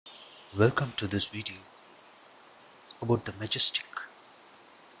Welcome to this video about the majestic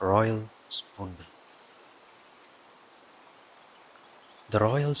Royal Spoonbill. The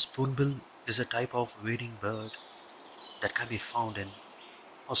Royal Spoonbill is a type of wading bird that can be found in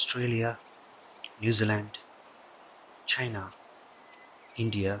Australia, New Zealand, China,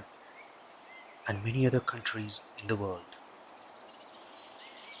 India, and many other countries in the world.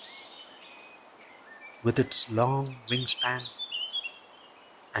 With its long wingspan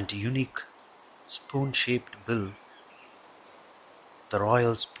and unique spoon-shaped bill, the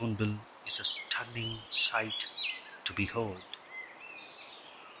Royal Spoonbill is a stunning sight to behold.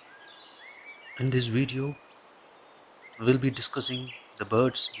 In this video, we will be discussing the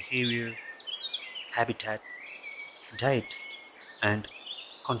bird's behavior, habitat, diet, and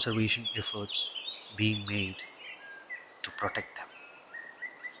conservation efforts being made to protect them.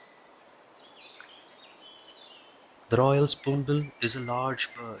 The Royal Spoonbill is a large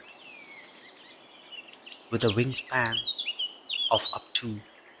bird with a wingspan of up to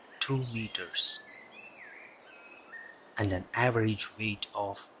 2 meters and an average weight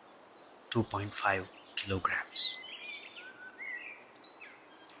of 2.5 kilograms.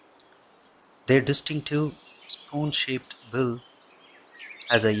 Their distinctive spoon-shaped bill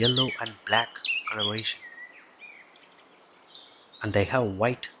has a yellow and black coloration, and they have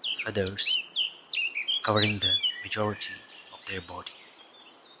white feathers covering the majority of their body.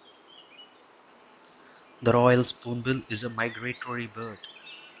 The Royal Spoonbill is a migratory bird,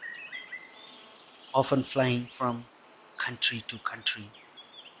 often flying from country to country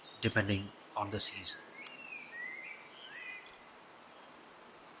depending on the season.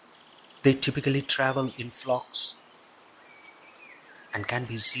 They typically travel in flocks and can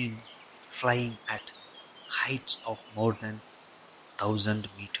be seen flying at heights of more than 1,000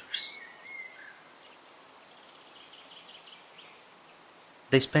 meters.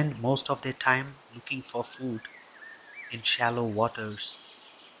 They spend most of their time looking for food in shallow waters,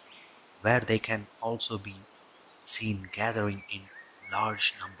 where they can also be seen gathering in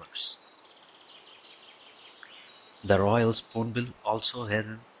large numbers. The Royal Spoonbill also has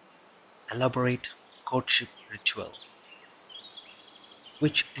an elaborate courtship ritual,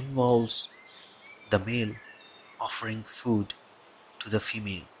 which involves the male offering food to the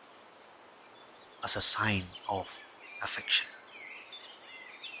female as a sign of affection.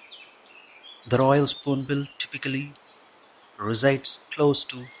 The Royal Spoonbill typically resides close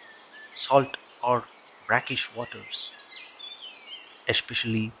to salt or brackish waters,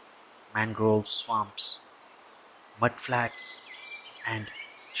 especially mangrove swamps, mudflats, and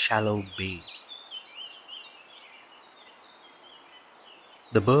shallow bays.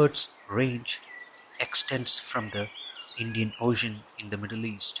 The bird's range extends from the Indian Ocean in the Middle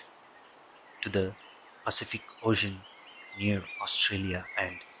East to the Pacific Ocean near Australia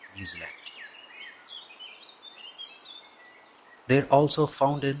and New Zealand. They are also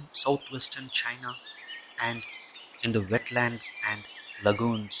found in southwestern China and in the wetlands and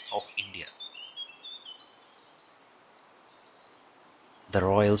lagoons of India. The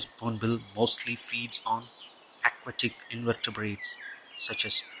Royal Spoonbill mostly feeds on aquatic invertebrates such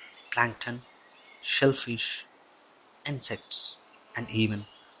as plankton, shellfish, insects, and even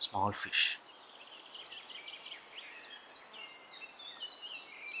small fish.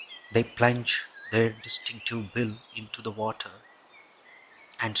 They plunge their distinctive bill into the water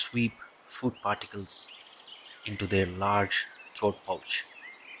and sweep food particles into their large throat pouch.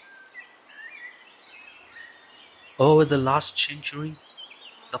 Over the last century,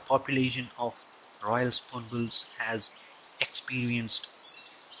 the population of Royal Spoonbills has experienced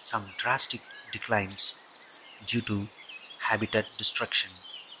some drastic declines due to habitat destruction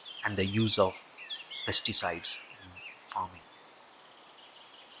and the use of pesticides in farming.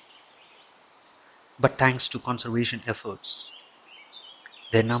 But thanks to conservation efforts,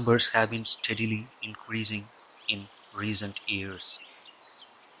 their numbers have been steadily increasing in recent years.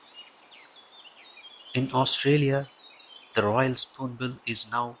 In Australia, the Royal Spoonbill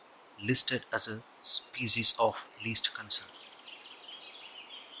is now listed as a species of least concern.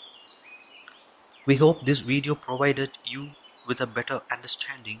 We hope this video provided you with a better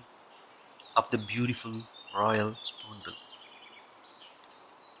understanding of the beautiful Royal Spoonbill.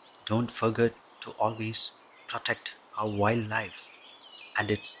 Don't forget to always protect our wildlife and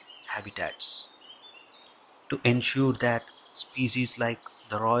its habitats to ensure that species like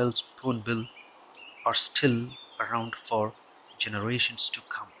the Royal Spoonbill are still around for generations to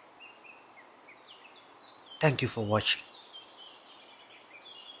come. Thank you for watching.